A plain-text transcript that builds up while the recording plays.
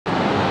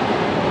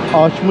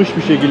açmış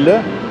bir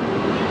şekilde.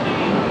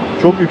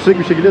 Çok yüksek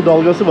bir şekilde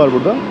dalgası var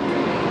burada.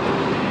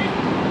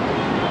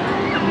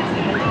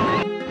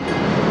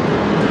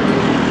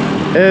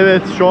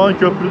 Evet, şu an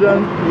köprüden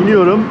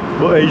iniyorum.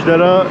 Bu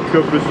Ejderha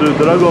Köprüsü,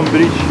 Dragon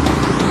Bridge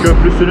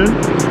Köprüsü'nün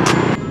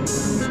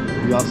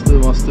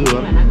yastığı var.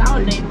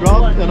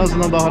 Rahat, en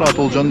azından daha rahat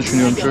olacağını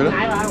düşünüyorum şöyle.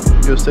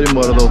 Göstereyim bu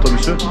arada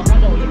otobüsü.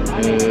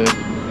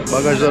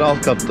 Bagajlar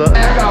alt katta.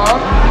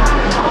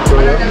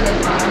 Şöyle.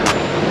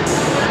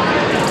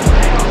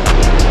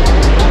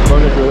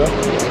 Böyle şöyle.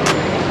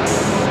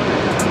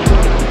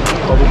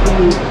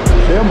 Kabuklu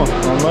bir şey ama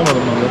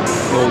anlayamadım ben de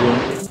ne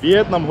olduğunu.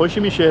 Vietnam, Ho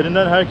Chi Minh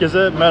şehrinden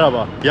herkese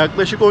merhaba.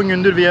 Yaklaşık 10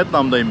 gündür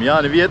Vietnam'dayım.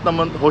 Yani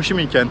Vietnam'ın Ho Chi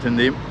Minh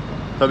kentindeyim.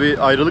 Tabii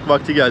ayrılık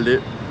vakti geldi.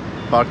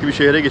 Farklı bir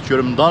şehre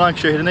geçiyorum. Da Nang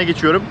şehrine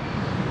geçiyorum.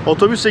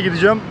 Otobüse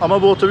gideceğim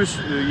ama bu otobüs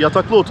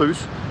yataklı otobüs.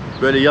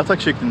 Böyle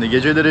yatak şeklinde.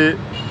 Geceleri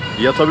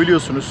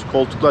yatabiliyorsunuz.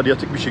 Koltuklar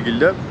yatık bir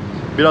şekilde.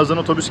 Birazdan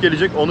otobüs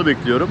gelecek. Onu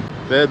bekliyorum.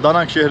 Ve Da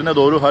Nang şehrine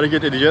doğru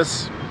hareket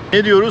edeceğiz.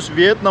 Ne diyoruz?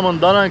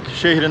 Vietnam'ın Da Nang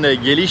şehrine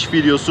geliş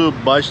videosu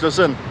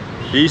başlasın.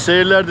 İyi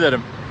seyirler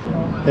dilerim.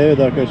 Evet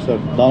arkadaşlar,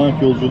 Da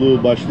Nang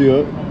yolculuğu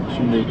başlıyor.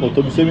 Şimdi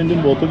otobüse bindim.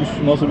 Bu otobüs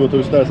nasıl bir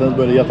otobüs derseniz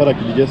böyle yatarak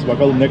gideceğiz.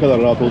 Bakalım ne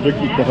kadar rahat olacak.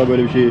 İlk defa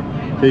böyle bir şeyi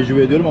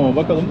tecrübe ediyorum ama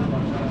bakalım.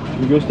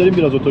 Şimdi göstereyim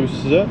biraz otobüsü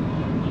size.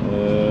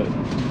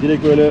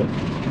 Direkt böyle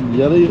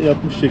yarı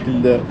yatmış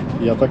şekilde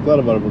yataklar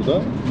var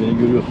burada. Beni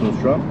görüyorsunuz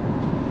şu an.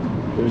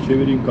 Şöyle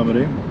çevireyim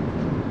kamerayı.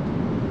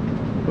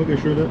 Bakın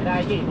şöyle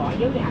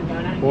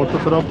orta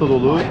taraf da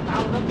dolu.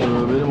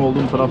 Benim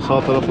olduğum taraf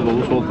sağ taraf da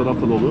dolu, sol taraf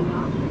da dolu.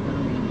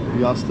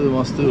 Yastığı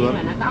var.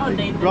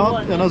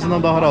 Rahat, en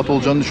azından daha rahat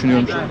olacağını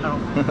düşünüyorum şu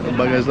an.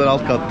 Bagajlar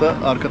alt katta.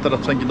 Arka taraf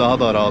sanki daha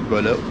da rahat,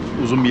 böyle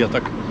uzun bir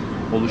yatak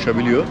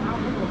oluşabiliyor.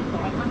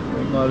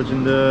 Onun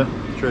haricinde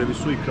şöyle bir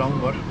su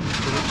ikramı var.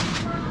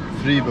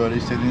 Free, böyle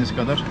istediğiniz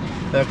kadar.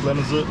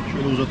 Ayaklarınızı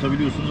şöyle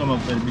uzatabiliyorsunuz ama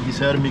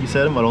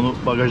bilgisayarım var. Onu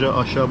bagaja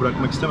aşağı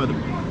bırakmak istemedim.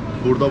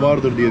 Burada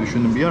vardır diye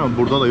düşündüm bir yer ama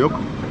burada da yok.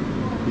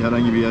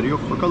 Herhangi bir yer yok.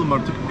 Bakalım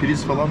artık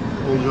priz falan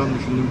olacağını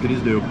düşündüm.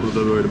 Priz de yok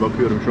burada, böyle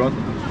bakıyorum şu an.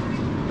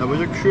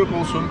 Yapacak bir şey yok,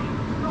 olsun.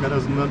 En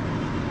azından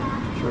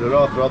şöyle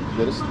rahat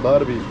gideriz.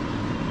 Dar bir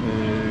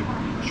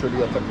şöyle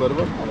yatakları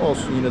var ama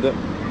olsun, yine de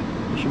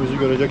işimizi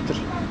görecektir.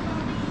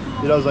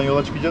 Birazdan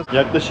yola çıkacağız.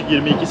 Yaklaşık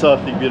 22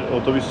 saatlik bir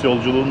otobüs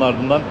yolculuğunun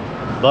ardından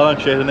Da Nang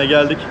şehrine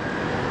geldik.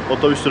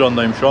 Otobüs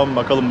durağındayım şu an.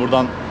 Bakalım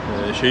buradan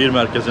şehir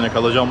merkezine,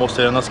 kalacağım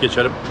hostele nasıl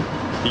geçerim.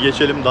 Bir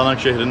geçelim Da Nang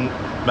şehrinin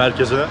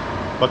merkezine.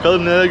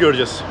 Bakalım neler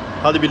göreceğiz.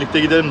 Hadi birlikte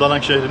gidelim, Da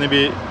Nang şehrini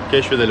bir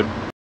keşfedelim.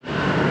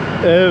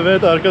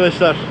 Evet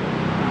arkadaşlar,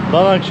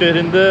 Da Nang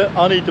şehrinde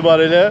an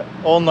itibariyle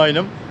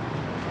online'ım.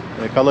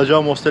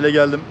 Kalacağım hostele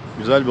geldim.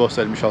 Güzel bir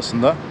hostelmiş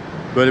aslında.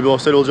 Böyle bir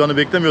hostel olacağını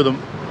beklemiyordum.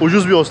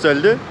 Ucuz bir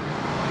hosteldi.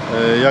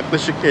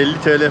 Yaklaşık 50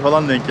 TL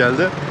falan denk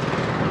geldi.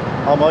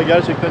 Ama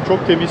gerçekten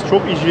çok temiz,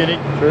 çok hijyenik.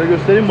 Şöyle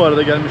göstereyim bu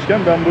arada gelmişken.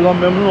 Ben buradan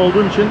memnun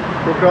olduğum için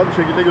çok rahat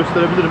bir şekilde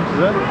gösterebilirim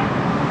size.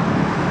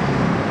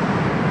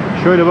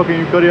 Şöyle bakın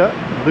yukarıya.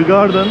 The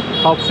Garden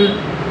Kapsül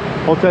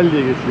Hotel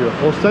diye geçiyor.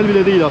 Hostel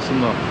bile değil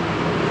aslında.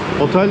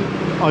 Otel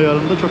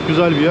ayarında çok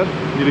güzel bir yer.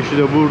 Girişi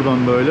de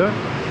buradan böyle.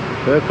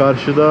 Ve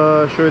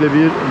karşıda şöyle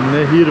bir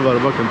nehir var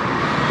bakın.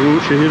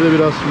 Bu şehirde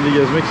biraz şimdi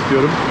gezmek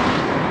istiyorum.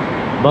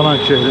 Da Nang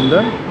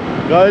şehrinde.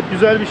 Gayet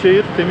güzel bir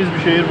şehir, temiz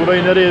bir şehir.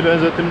 Burayı nereye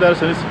benzettim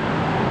derseniz,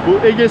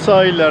 bu Ege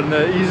sahillerine,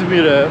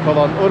 İzmir'e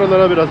falan,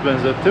 oralara biraz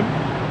benzettim.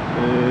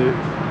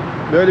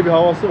 Böyle bir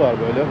havası var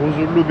böyle.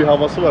 Huzurlu bir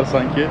havası var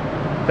sanki.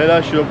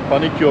 Telaş yok,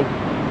 panik yok.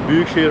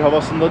 Büyükşehir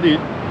havasında değil.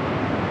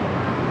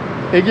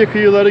 Ege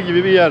kıyıları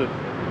gibi bir yer.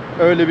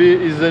 Öyle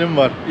bir izlenim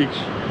var ilk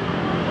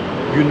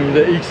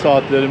günümde, ilk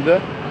saatlerimde.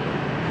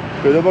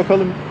 Şöyle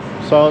bakalım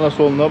sağına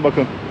soluna,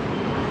 bakın.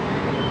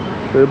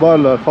 Böyle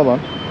barlar falan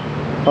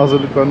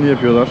hazırlıklarını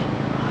yapıyorlar.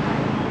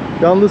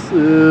 Yalnız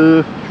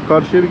şu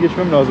karşıya bir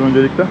geçmem lazım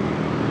öncelikle.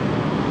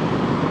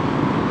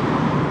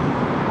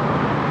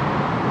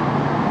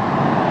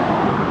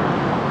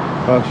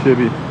 Karşıya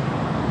bir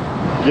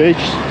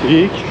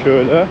geçtik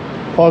şöyle.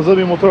 Fazla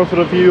bir motor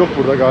trafiği yok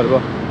burada galiba.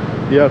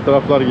 Diğer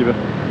taraflar gibi.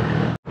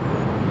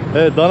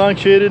 Evet, Da Nang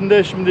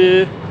şehrinde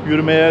şimdi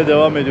yürümeye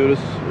devam ediyoruz.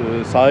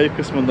 Sahil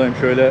kısmındayım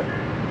şöyle.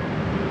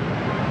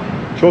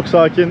 Çok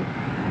sakin,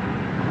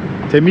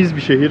 temiz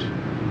bir şehir.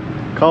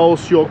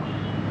 Kaos yok.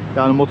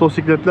 Yani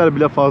motosikletler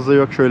bile fazla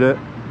yok. Şöyle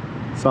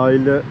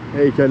sahilde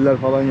heykeller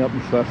falan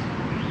yapmışlar.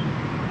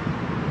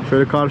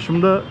 Şöyle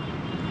karşımda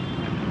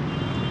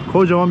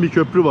kocaman bir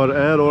köprü var.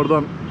 Eğer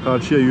oradan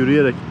karşıya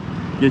yürüyerek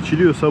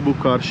geçiliyorsa,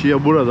 bu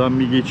karşıya buradan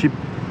bir geçip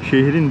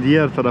şehrin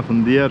diğer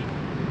tarafını, diğer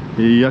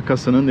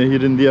yakasını,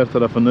 nehirin diğer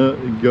tarafını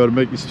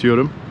görmek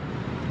istiyorum.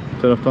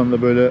 Bu taraftan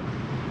da böyle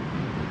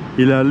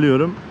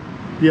ilerliyorum.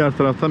 Diğer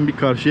taraftan bir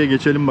karşıya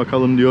geçelim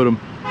bakalım diyorum.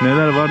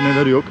 Neler var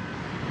neler yok.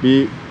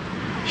 Bir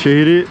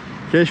şehri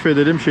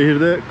keşfedelim.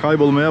 Şehirde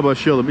kaybolmaya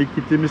başlayalım. İlk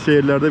gittiğimiz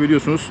şehirlerde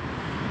biliyorsunuz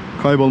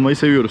kaybolmayı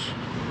seviyoruz.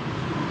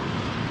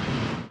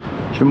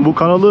 Şimdi bu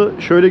kanalı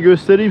şöyle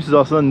göstereyim size,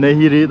 aslında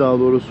nehri daha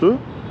doğrusu.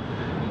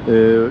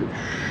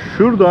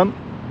 Şuradan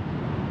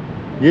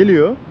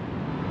geliyor.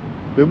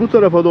 Ve bu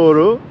tarafa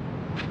doğru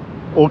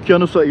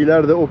okyanusa,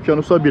 ileride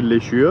okyanusa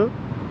birleşiyor.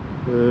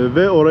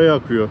 Ve oraya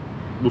akıyor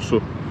bu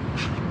su.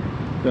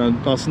 Yani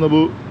aslında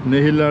bu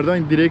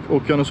nehirlerden direkt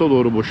okyanusa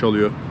doğru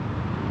boşalıyor.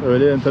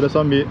 Öyle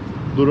enteresan bir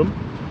durum.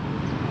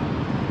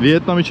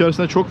 Vietnam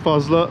içerisinde çok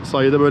fazla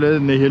sayıda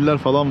böyle nehirler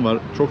falan var.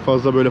 Çok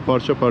fazla böyle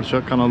parça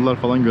parça kanallar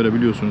falan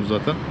görebiliyorsunuz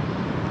zaten.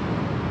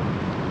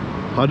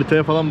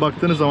 Haritaya falan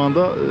baktığınız zaman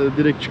da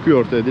direkt çıkıyor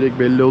ortaya. Direkt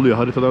belli oluyor.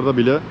 Haritalarda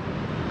bile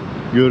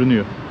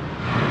görünüyor.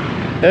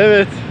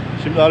 Evet.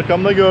 Şimdi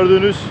arkamda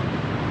gördüğünüz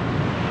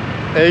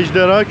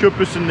Ejderha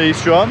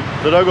Köprüsü'ndeyiz şu an.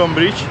 Dragon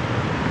Bridge.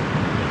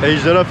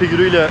 Ejderha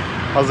figürüyle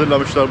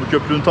hazırlamışlar. Bu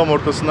köprünün tam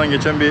ortasından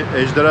geçen bir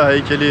ejderha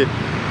heykeli,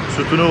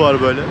 sütunu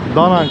var böyle.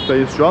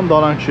 Danang'dayız şu an.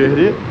 Danang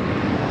şehri.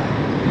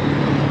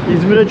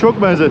 İzmir'e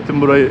çok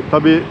benzettim burayı.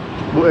 Tabi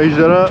bu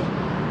Ejderha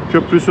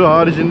Köprüsü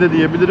haricinde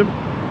diyebilirim.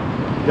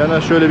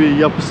 Yani şöyle bir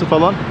yapısı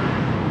falan.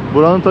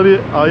 Buranın tabi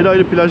ayrı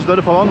ayrı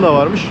plajları falan da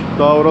varmış.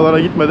 Daha oralara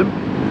gitmedim.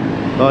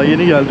 Daha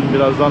yeni geldim.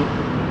 Birazdan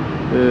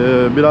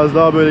biraz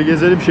daha böyle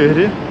gezelim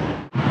şehri.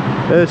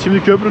 Evet,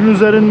 şimdi köprünün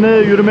üzerinde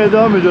yürümeye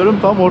devam ediyorum.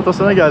 Tam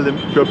ortasına geldim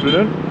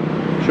köprünün.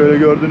 Şöyle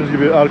gördüğünüz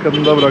gibi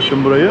arkamda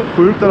bıraktım burayı.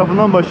 Kuyruk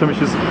tarafından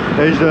başlamışız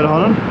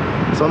Ejderha'nın.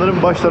 Sanırım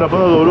baş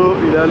tarafına doğru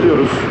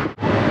ilerliyoruz.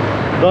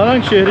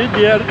 Danang şehri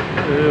diğer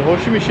Ho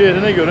Chi Minh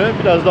şehrine göre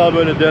biraz daha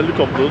böyle derli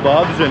toplu,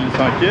 daha düzenli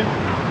sanki.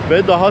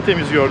 Ve daha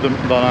temiz gördüm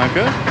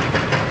Danang'ı.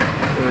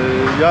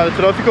 Yani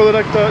trafik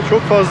olarak da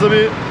çok fazla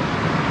bir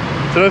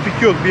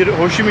trafik yok. Bir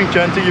Ho Chi Minh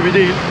kenti gibi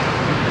değil.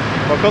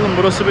 Bakalım,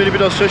 burası beni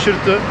biraz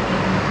şaşırttı.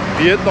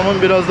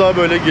 Vietnam'ın biraz daha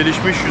böyle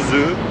gelişmiş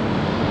yüzü.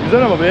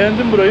 Güzel ama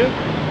beğendim burayı.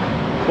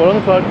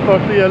 Oranın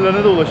farklı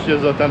yerlerine de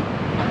ulaşacağız zaten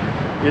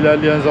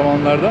ilerleyen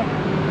zamanlarda.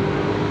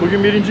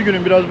 Bugün birinci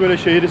günüm, biraz böyle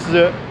şehri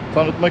size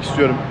tanıtmak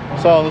istiyorum.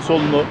 Sağını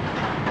solunu.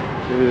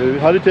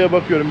 Haritaya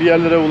bakıyorum, bir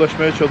yerlere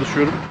ulaşmaya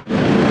çalışıyorum.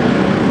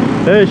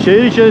 Evet,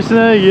 şehir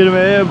içerisine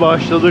girmeye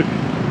başladık.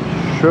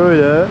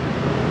 Şöyle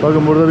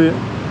bakın, burada bir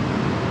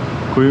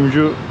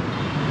kuyumcu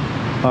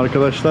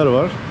arkadaşlar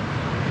var.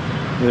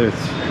 Evet,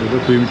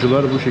 burada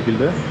kuyumcular bu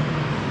şekilde.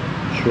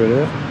 Şöyle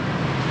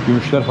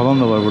gümüşler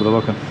falan da var burada,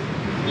 bakın.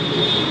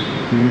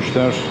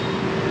 Gümüşler,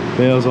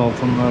 beyaz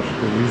altınlar,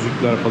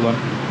 yüzükler falan.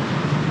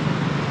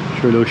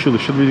 Şöyle ışıl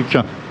ışıl bir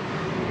dükkan.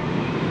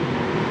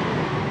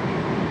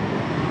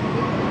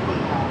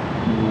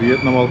 Bu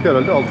Vietnam halkı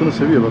herhalde altını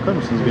seviyor, bakar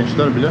mısınız?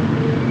 Gençler bile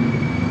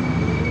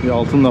bir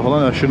altınla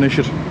falan aşırı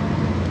neşir.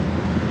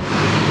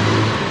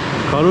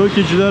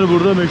 Karaokeciler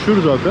burada meşhur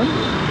zaten.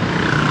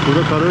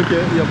 Burada karaoke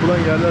yapılan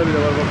yerler bile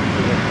var, bakın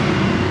şurada.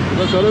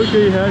 Burada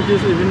karaokeyi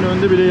herkes evinin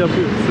önünde bile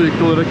yapıyor.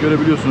 Sürekli olarak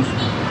görebiliyorsunuz.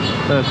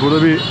 Evet,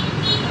 burada bir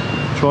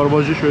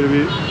çorbacı şöyle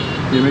bir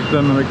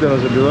yemekler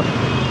hazırlıyorlar.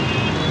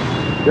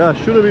 Ya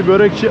şurada bir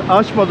börekçi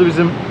açmadı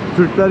bizim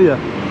Türkler ya.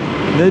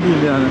 Ne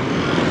diyeyim yani.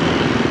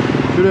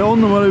 Şuraya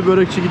 10 numara bir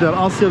börekçi gider.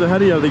 Asya'da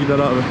her yerde gider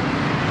abi.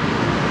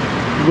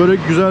 Bu börek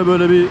güzel,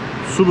 böyle bir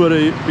su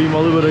böreği,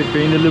 kıymalı börek,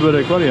 peynirli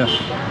börek var ya.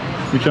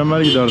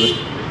 Mükemmel giderdi.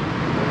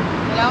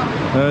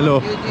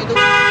 Hello.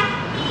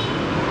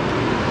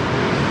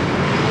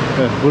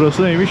 Evet,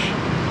 burası neymiş?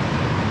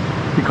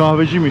 Bir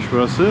kahveciymiş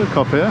burası,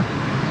 kafe.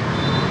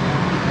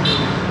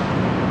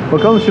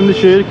 Bakalım, şimdi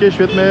şehri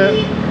keşfetmeye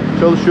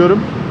çalışıyorum.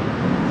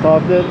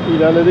 Saatler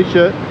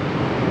ilerledikçe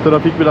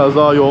trafik biraz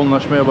daha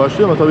yoğunlaşmaya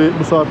başlıyor ama tabii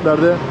bu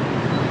saatlerde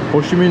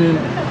Ho Chi Minh'in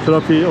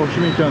trafiği, Ho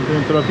Chi Minh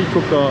kentinin trafiği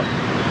çok daha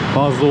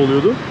fazla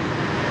oluyordu.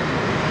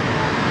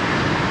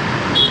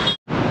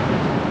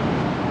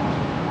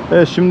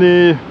 Evet,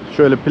 şimdi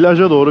şöyle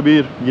plaja doğru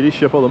bir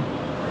giriş yapalım.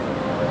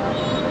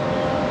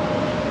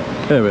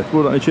 Evet,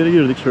 buradan içeri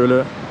girdik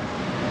şöyle.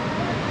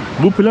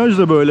 Bu plaj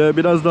da böyle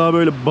biraz daha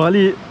böyle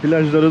Bali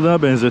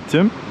plajlarına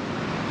benzettim.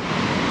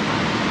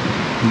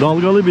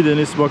 Dalgalı bir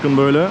deniz, bakın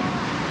böyle.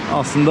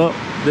 Aslında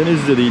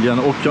deniz de değil,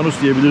 yani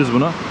okyanus diyebiliriz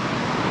buna.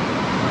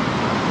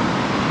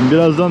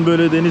 Birazdan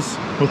böyle deniz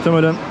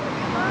muhtemelen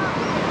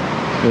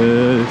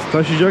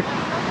taşıyacak.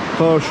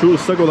 Ta şu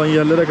ıslak olan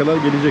yerlere kadar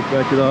gelecek,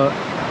 belki daha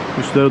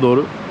üstlere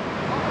doğru.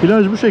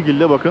 Plaj bu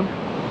şekilde, bakın.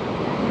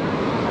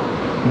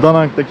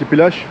 Danang'daki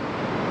plaj.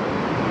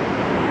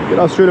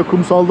 Biraz şöyle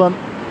kumsaldan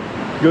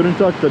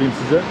görüntü aktarayım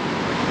size.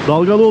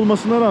 Dalgalı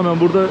olmasına rağmen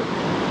burada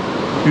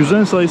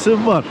yüzen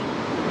sayısı var.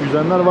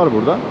 Yüzenler var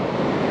burada.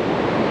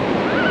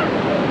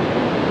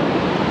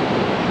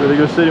 Şöyle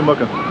göstereyim,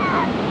 bakın.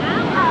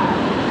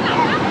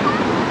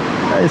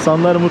 Yani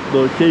insanlar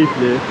mutlu,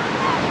 keyifli.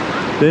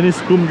 Deniz,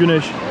 kum,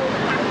 güneş.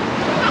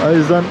 O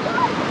yüzden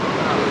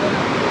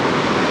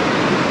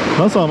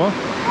nasıl ama?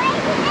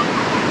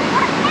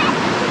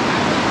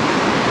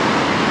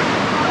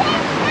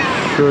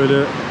 Şöyle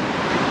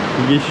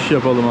bir geçiş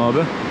yapalım abi.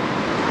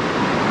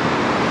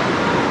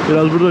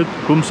 Biraz burada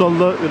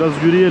kumsalda biraz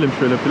yürüyelim,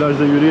 şöyle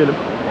plajda yürüyelim.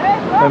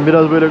 Ben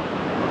biraz böyle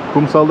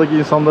kumsaldaki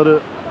insanları,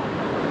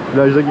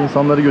 plajdaki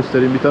insanları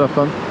göstereyim. Bir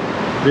taraftan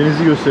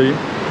denizi göstereyim.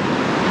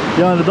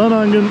 Yani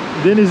Danang'ın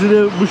denizi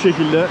de bu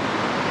şekilde.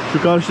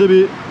 Şu karşıda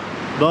bir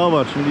dağ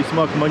var. Şimdi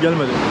ismi aklıma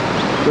gelmedi.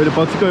 Böyle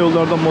patika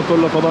yollardan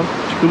motorla falan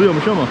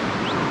çıkılıyormuş ama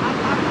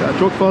Yani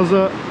çok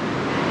fazla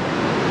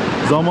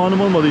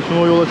zamanım olmadığı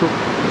için o yola çok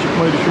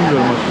çıkmayı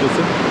düşünmüyorum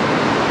açıkçası.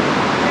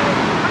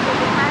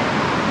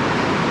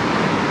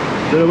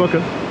 Şöyle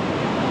bakın.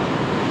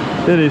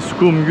 Deniz,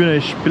 kum,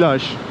 güneş,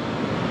 plaj.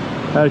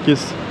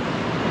 Herkes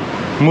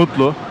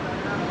mutlu.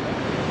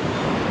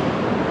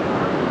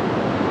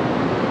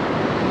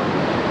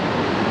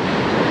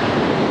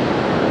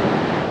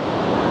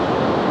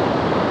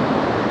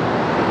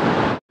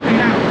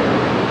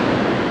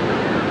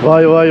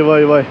 Vay vay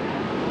vay vay.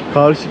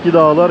 Karşıki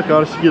dağlar,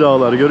 karşıki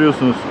dağlar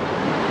görüyorsunuz.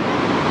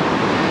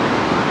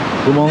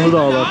 Dumanlı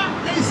dağlar.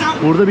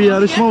 Burada bir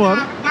yarışma var.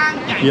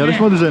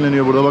 Yarışma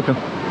düzenleniyor burada bakın.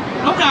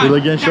 Burada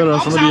gençler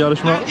arasında bir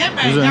yarışma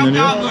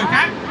düzenleniyor.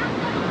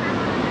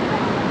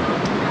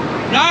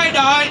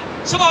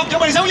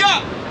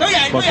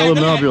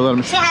 Bakalım ne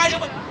yapıyorlarmış.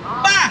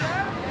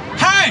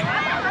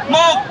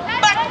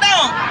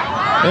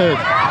 Evet,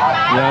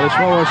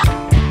 yarışma başlıyor.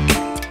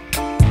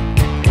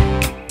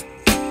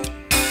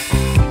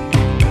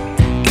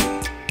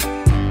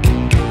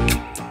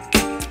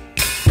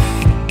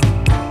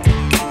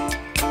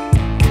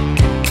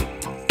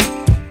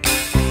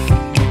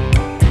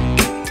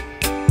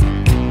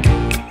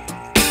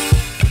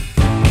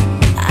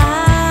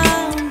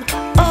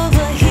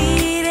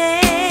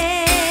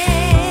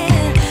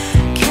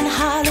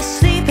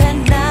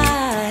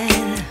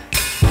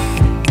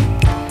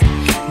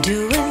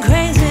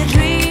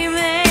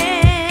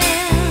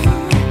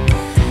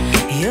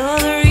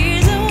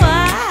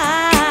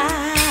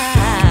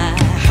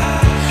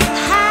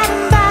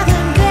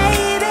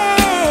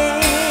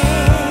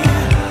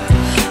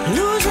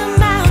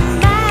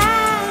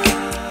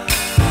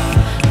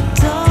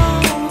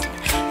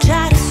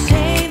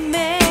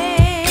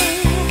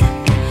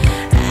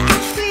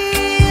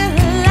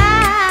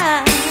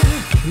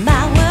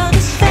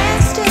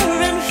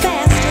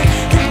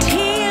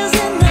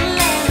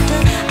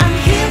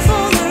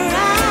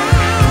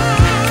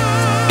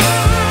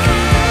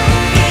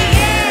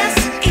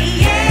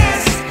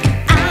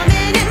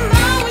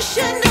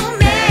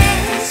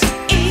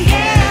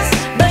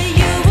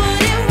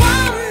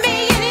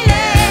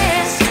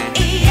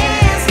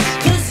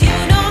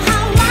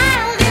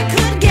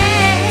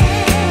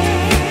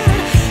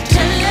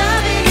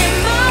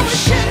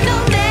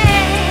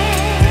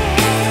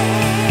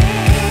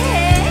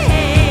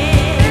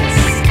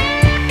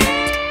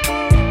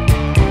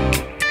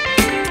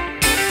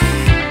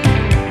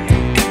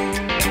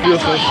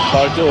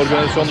 Farklı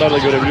organizasyonlar da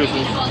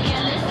görebiliyorsunuz.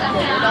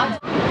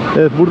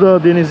 Evet,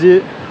 burada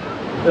denizi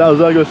biraz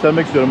daha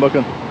göstermek istiyorum.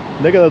 Bakın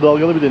ne kadar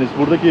dalgalı bir deniz.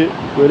 Buradaki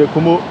böyle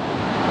kumu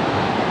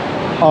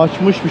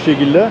açmış bir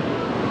şekilde,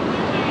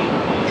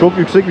 çok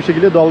yüksek bir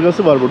şekilde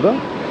dalgası var burada.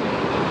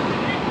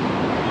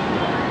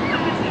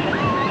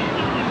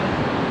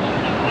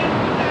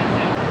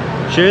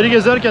 Şehri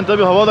gezerken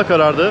tabii hava da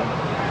karardı.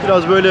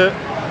 Biraz böyle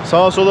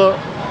sağa sola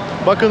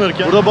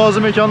bakınırken burada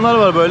bazı mekanlar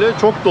var böyle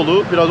çok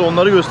dolu. Biraz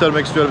onları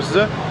göstermek istiyorum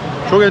size.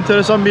 Çok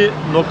enteresan bir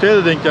noktaya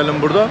da denk geldim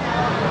burada.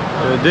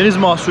 Deniz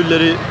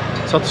mahsulleri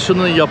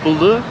satışının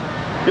yapıldığı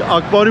bir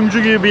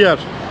akvaryumcu gibi bir yer.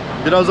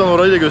 Birazdan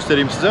orayı da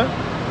göstereyim size.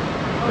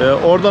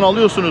 Oradan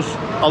alıyorsunuz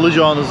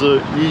alacağınızı,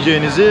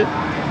 yiyeceğinizi,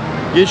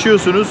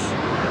 geçiyorsunuz.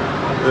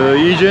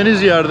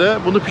 Yiyeceğiniz yerde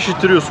bunu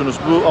pişirtiyorsunuz.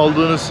 Bu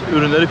aldığınız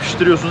ürünleri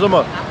pişiriyorsunuz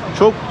ama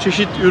çok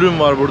çeşit ürün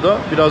var burada.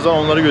 Birazdan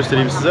onları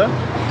göstereyim size.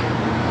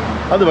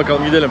 Hadi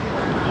bakalım gidelim.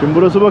 Şimdi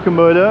burası bakın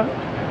böyle.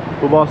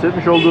 Bu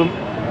bahsetmiş olduğum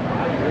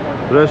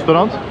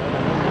restoran.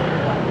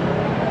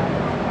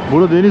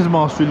 Burada deniz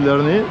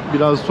mahsullerini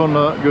biraz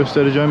sonra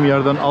göstereceğim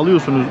yerden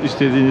alıyorsunuz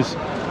istediğiniz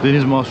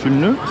deniz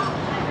mahsulünü.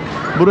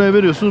 Buraya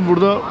veriyorsunuz.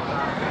 Burada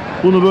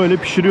bunu böyle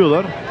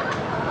pişiriyorlar.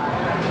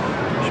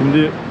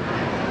 Şimdi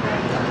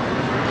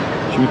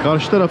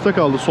karşı tarafta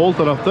kaldı. Sol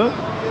tarafta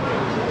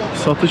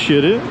satış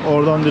yeri.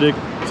 Oradan direkt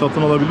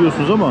satın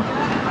alabiliyorsunuz ama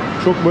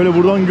çok böyle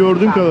buradan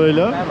gördüğüm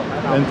kadarıyla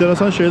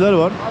enteresan şeyler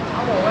var.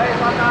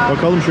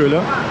 Bakalım şöyle.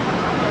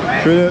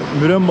 Şöyle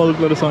müren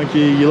balıkları sanki,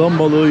 yılan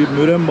balığı,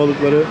 müren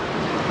balıkları.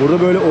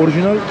 Burada böyle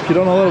orijinal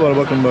piranalar var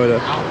bakın böyle.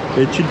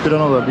 Etçil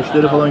piranalar.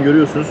 Dişleri falan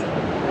görüyorsunuz.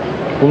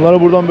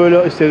 Bunları buradan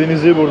böyle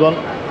istediğinizi buradan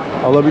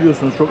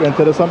alabiliyorsunuz. Çok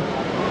enteresan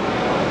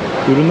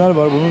ürünler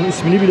var. Bunun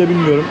ismini bile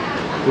bilmiyorum.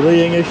 Burada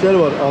yengeçler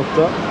var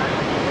altta.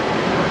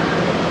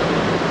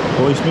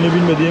 O ismini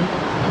bilmediğim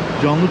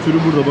canlı türü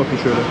burada bakın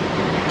şöyle.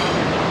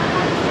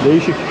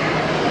 Değişik.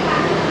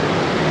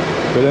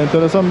 Böyle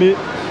enteresan bir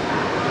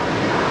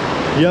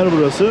yer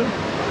burası.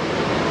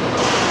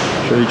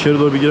 Şöyle içeri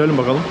doğru bir girelim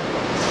bakalım.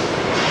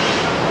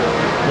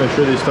 Evet,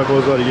 şöyle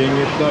istakozlar,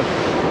 yengeçler.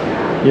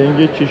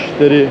 Yengeç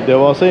çeşitleri,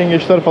 devasa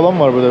yengeçler falan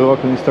var burada.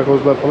 Bakın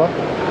istakozlar falan.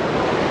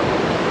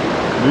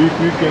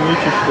 Büyük büyük yengeç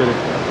çeşitleri.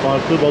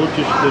 Farklı balık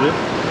çeşitleri.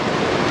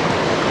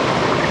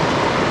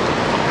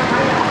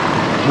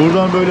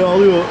 Buradan böyle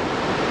alıyor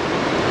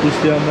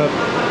isteyenler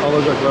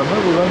alacaklarını.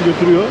 Buradan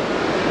götürüyor.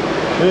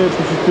 Ve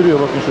pişirtiyor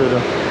bakın şöyle.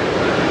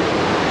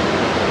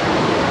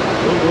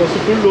 Burası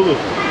full dolu.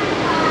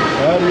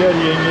 Her yer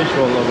yengeç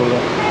vallahi burada.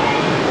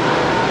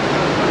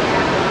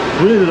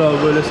 Bu nedir abi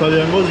böyle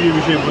salyangoz gibi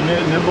bir şey bu?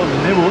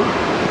 Ne bu?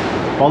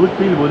 Balık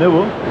değil bu, ne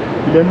bu?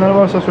 Bilenler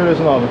varsa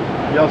söylesin abi.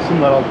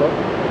 Yazsınlar alta.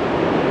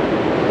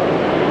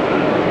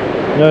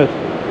 Evet.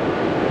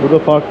 Burada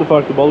farklı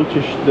farklı balık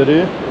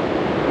çeşitleri.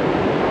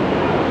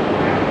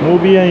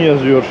 Nubiyen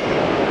yazıyor.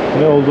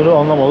 Ne olduğunu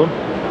anlamadım.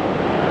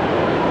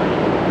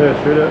 Evet,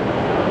 şöyle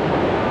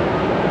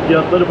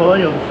fiyatları falan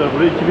yazmışlar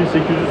buraya.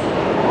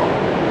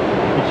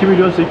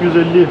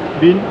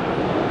 2.850.000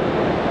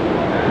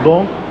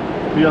 dong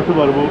fiyatı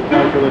var bu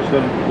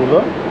arkadaşlar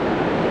burada.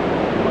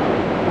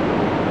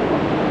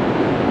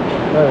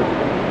 Evet.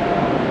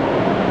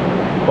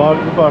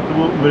 Farklı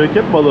bu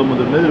mürekkep balığı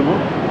mıdır? Nedir bu?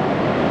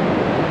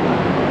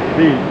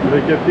 Değil.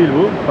 Mürekkep değil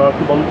bu. Farklı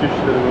balık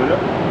çeşitleri böyle.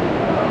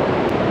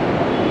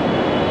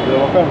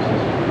 Şuraya bakar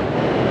mısınız?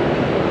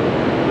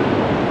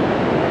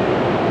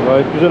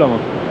 Gayet güzel ama.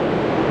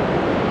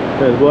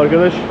 Evet, bu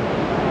arkadaş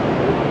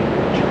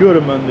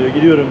çıkıyorum ben diyor,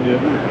 gidiyorum diyor.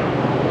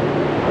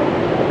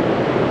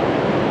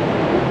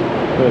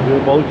 Evet,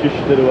 böyle balık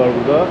çeşitleri var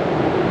burada.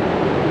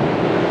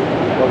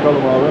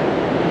 Bakalım abi.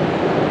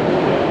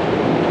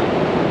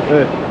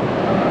 Evet.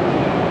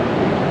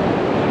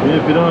 Yine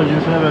pirana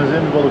cinsine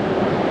benzeyen bir balık.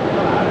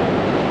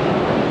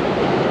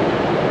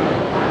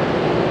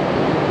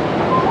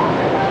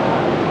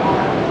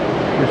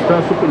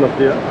 Üstten su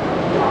fırlattı ya.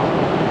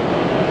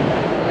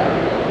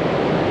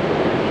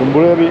 Şimdi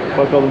buraya bir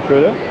bakalım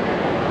şöyle.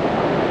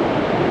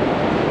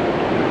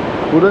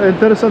 Burada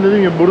enteresan,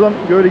 dediğim gibi buradan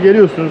böyle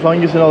geliyorsunuz,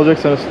 hangisini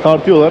alacaksanız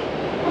tartıyorlar.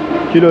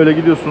 Kilo ile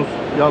gidiyorsunuz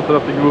yan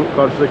taraftaki bu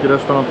karşıdaki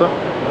restoranta.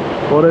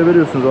 Oraya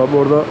veriyorsunuz abi,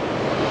 orada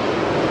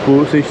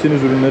bu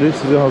seçtiğiniz ürünleri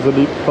size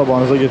hazırlayıp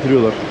tabağınıza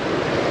getiriyorlar.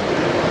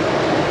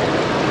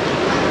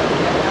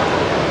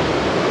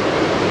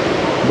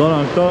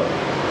 Danang'da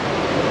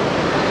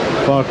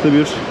farklı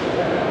bir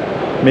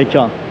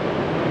mekan.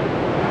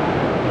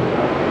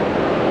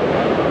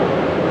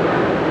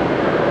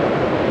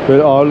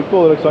 Böyle ağırlıklı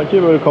olarak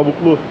sanki böyle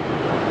kabuklu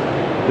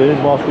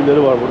deniz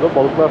mahsulleri var burada.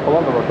 Balıklar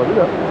falan da var tabii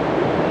de.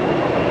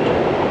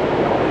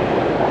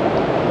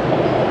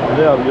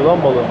 Ne abi,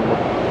 yılan balığı mı?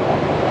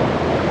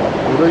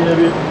 Burada yine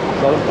bir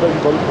sarımtırak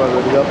bir balık var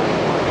böyle ya.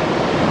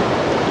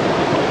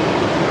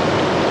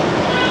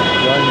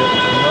 Yani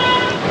bunlar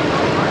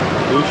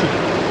değişik.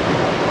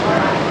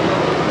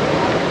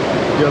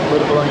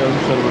 Fiyatları falan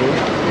yazmışlar buraya.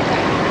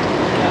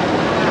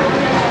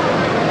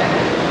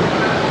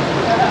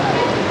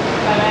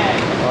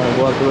 Yani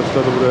bu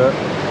arkadaşlar da buraya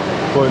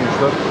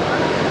koymuşlar.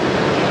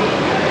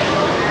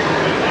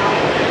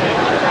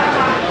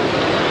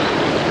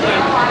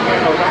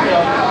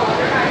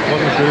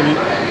 Bakın şöyle bir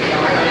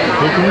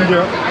dokununca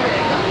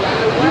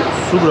bir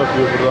su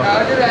bırakıyor burada.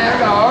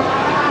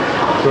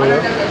 Şöyle.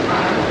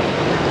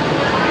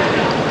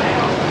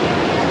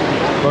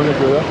 Bakın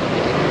şöyle.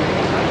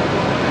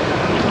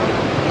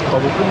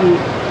 Kabuklu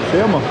bir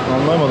şey ama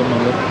anlayamadım ben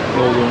de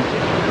ne olduğunu.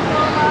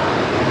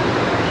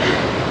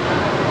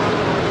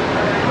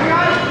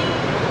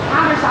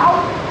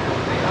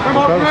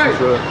 Bakar mısın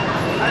şöyle?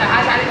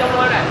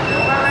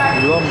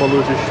 Yılan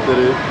balığı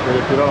çeşitleri,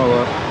 böyle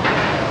piranalar.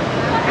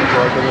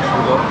 Bu arkadaş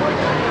burada.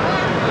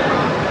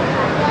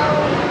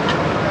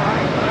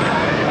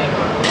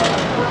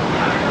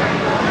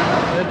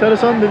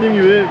 Enteresan, dediğim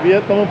gibi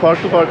Vietnam'ın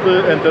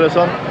farklı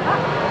enteresan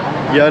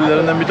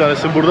yerlerinden bir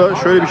tanesi. Burada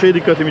şöyle bir şey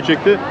dikkatimi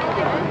çekti.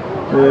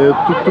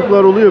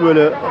 Tuk-tuklar oluyor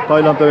böyle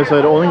Tayland'da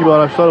vesaire. Onun gibi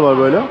araçlar var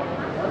böyle.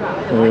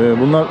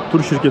 Bunlar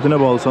tur şirketine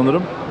bağlı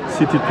sanırım.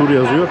 City Tour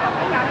yazıyor.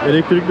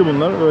 Elektrikli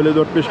bunlar. Öyle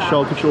 4-5 kişi,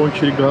 6 kişi, 10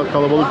 kişilik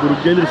kalabalık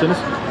grup gelirseniz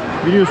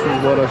biniyorsunuz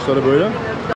bu araçlara böyle.